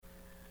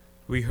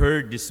We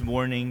heard this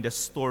morning the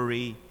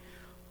story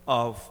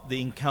of the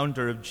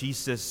encounter of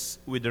Jesus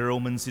with the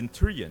Roman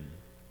centurion.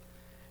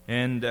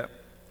 And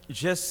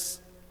just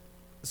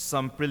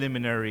some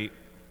preliminary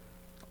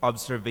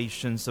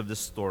observations of the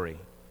story.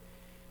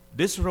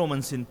 This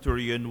Roman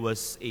centurion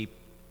was a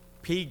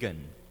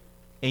pagan,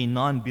 a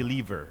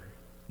non-believer,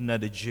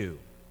 not a Jew.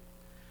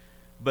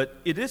 But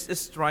it is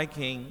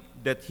striking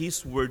that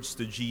his words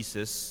to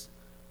Jesus,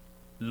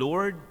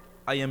 "Lord,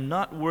 I am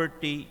not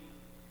worthy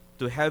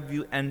to have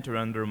you enter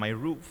under my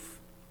roof.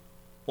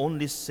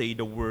 Only say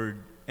the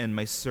word and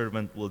my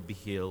servant will be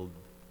healed."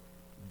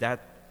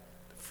 That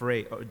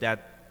phrase or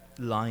that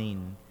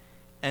line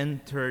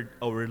entered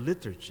our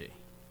liturgy.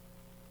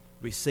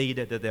 We say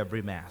that at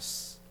every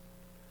Mass.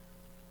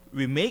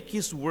 We make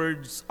his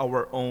words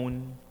our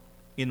own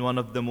in one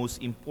of the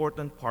most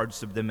important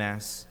parts of the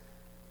Mass,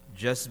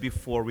 just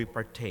before we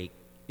partake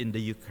in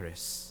the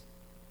Eucharist.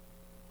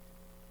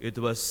 It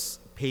was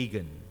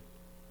pagan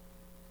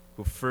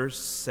who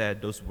first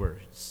said those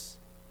words.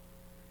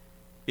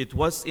 It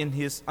was in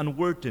his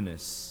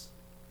unworthiness,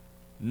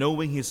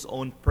 knowing his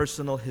own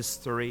personal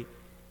history,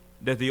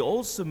 that he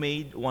also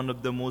made one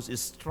of the most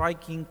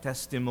striking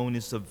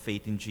testimonies of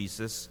faith in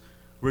Jesus,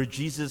 where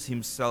Jesus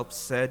himself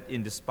said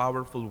in these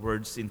powerful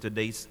words in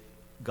today's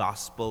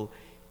Gospel,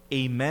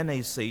 "Amen,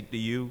 I say to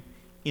you,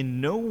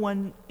 in no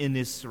one in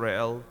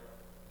Israel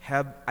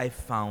have I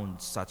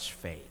found such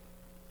faith."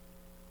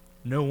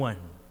 No one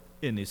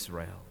in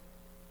Israel.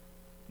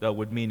 That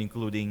would mean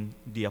including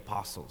the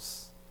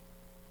apostles.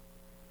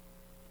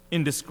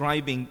 In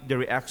describing the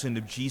reaction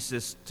of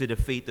Jesus to the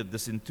faith of the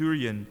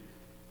centurion,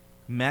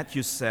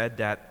 Matthew said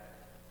that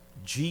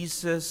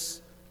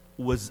Jesus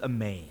was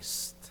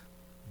amazed.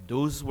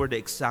 Those were the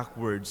exact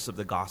words of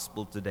the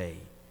gospel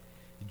today.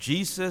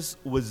 Jesus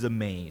was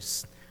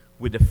amazed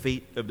with the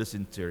faith of the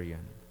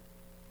centurion.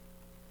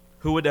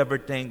 Who would ever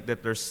think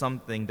that there's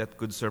something that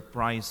could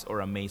surprise or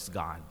amaze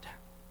God?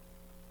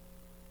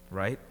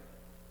 Right?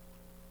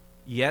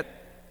 Yet,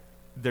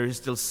 there is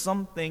still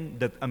something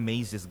that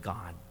amazes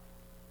God.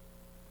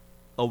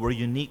 Our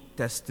unique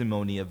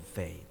testimony of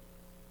faith.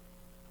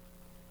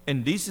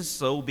 And this is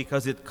so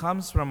because it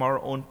comes from our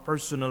own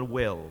personal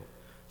will,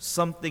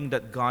 something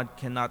that God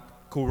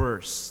cannot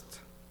coerce,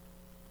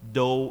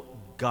 though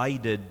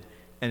guided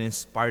and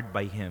inspired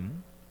by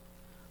Him.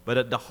 But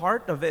at the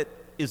heart of it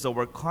is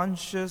our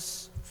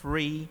conscious,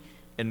 free,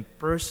 and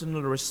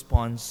personal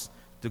response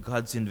to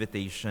God's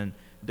invitation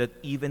that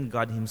even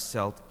God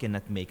Himself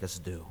cannot make us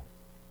do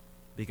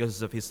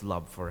because of His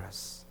love for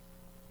us.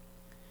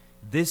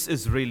 This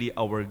is really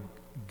our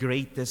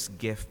greatest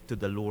gift to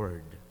the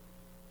Lord,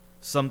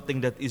 something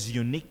that is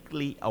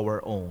uniquely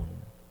our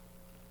own.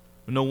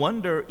 No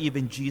wonder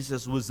even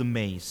Jesus was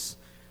amazed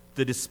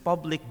to this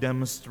public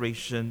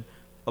demonstration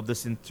of the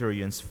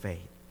centurion's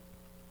faith.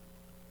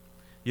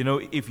 You know,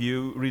 if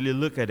you really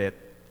look at it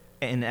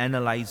and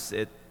analyze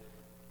it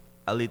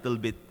a little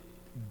bit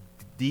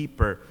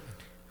deeper,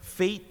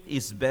 faith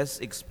is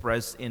best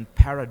expressed in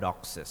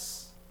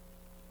paradoxes.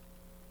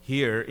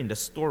 Here in the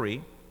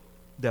story,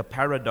 the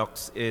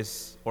paradox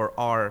is or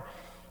are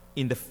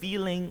in the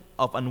feeling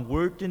of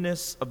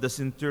unworthiness of the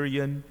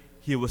centurion,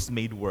 he was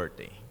made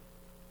worthy.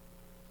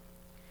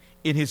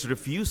 In his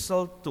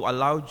refusal to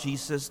allow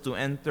Jesus to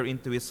enter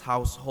into his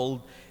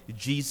household,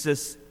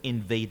 Jesus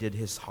invaded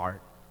his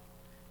heart,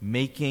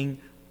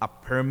 making a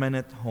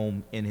permanent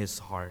home in his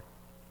heart.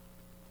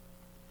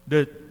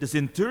 The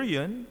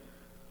centurion,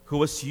 who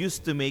was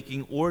used to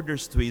making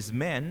orders to his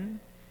men,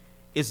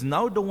 is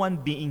now the one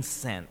being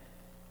sent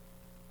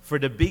for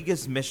the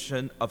biggest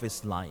mission of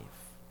his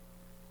life.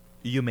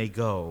 "You may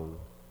go,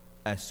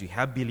 as you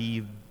have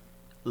believed,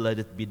 let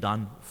it be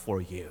done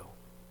for you."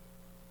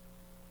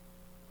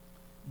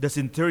 The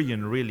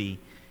centurion really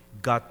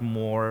got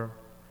more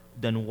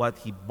than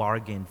what he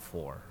bargained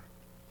for.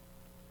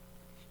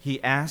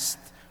 He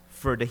asked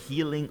for the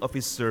healing of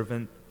his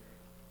servant,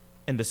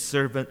 and the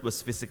servant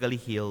was physically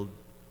healed.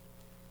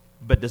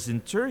 But the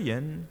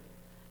centurion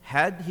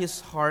had his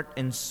heart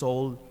and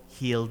soul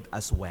healed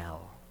as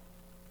well.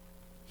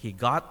 He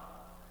got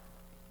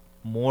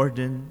more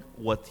than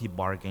what he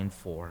bargained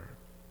for.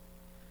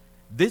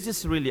 This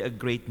is really a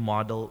great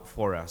model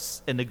for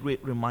us and a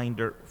great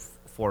reminder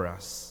for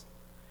us.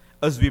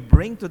 As we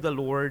bring to the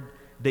Lord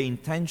the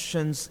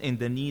intentions and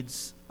the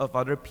needs of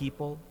other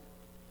people,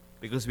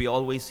 because we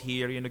always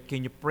hear,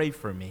 "Can you pray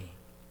for me?"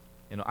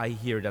 I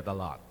hear that a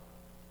lot.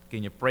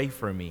 "Can you pray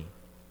for me?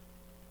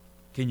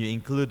 Can you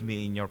include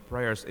me in your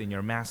prayers, in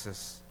your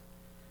masses?"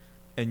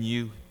 And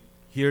you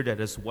hear that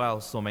as well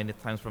so many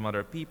times from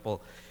other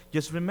people.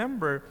 Just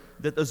remember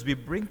that as we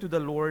bring to the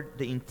Lord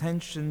the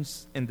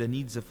intentions and the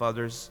needs of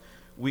others,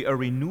 we are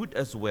renewed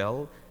as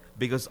well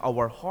because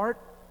our heart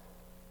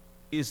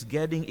is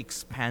getting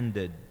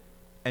expanded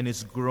and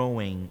is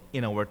growing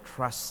in our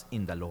trust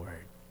in the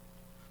Lord.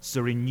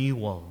 So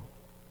renewal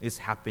is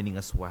happening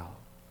as well,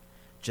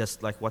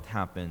 just like what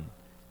happened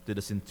to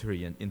the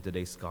centurion in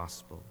today's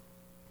gospel.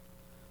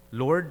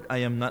 "Lord, I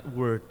am not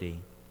worthy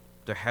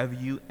to have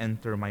you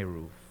enter my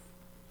roof,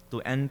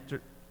 to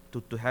enter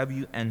to have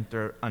you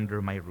enter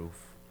under my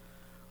roof.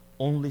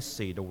 Only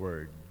say the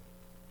word,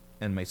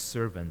 and my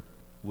servant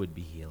would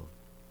be healed."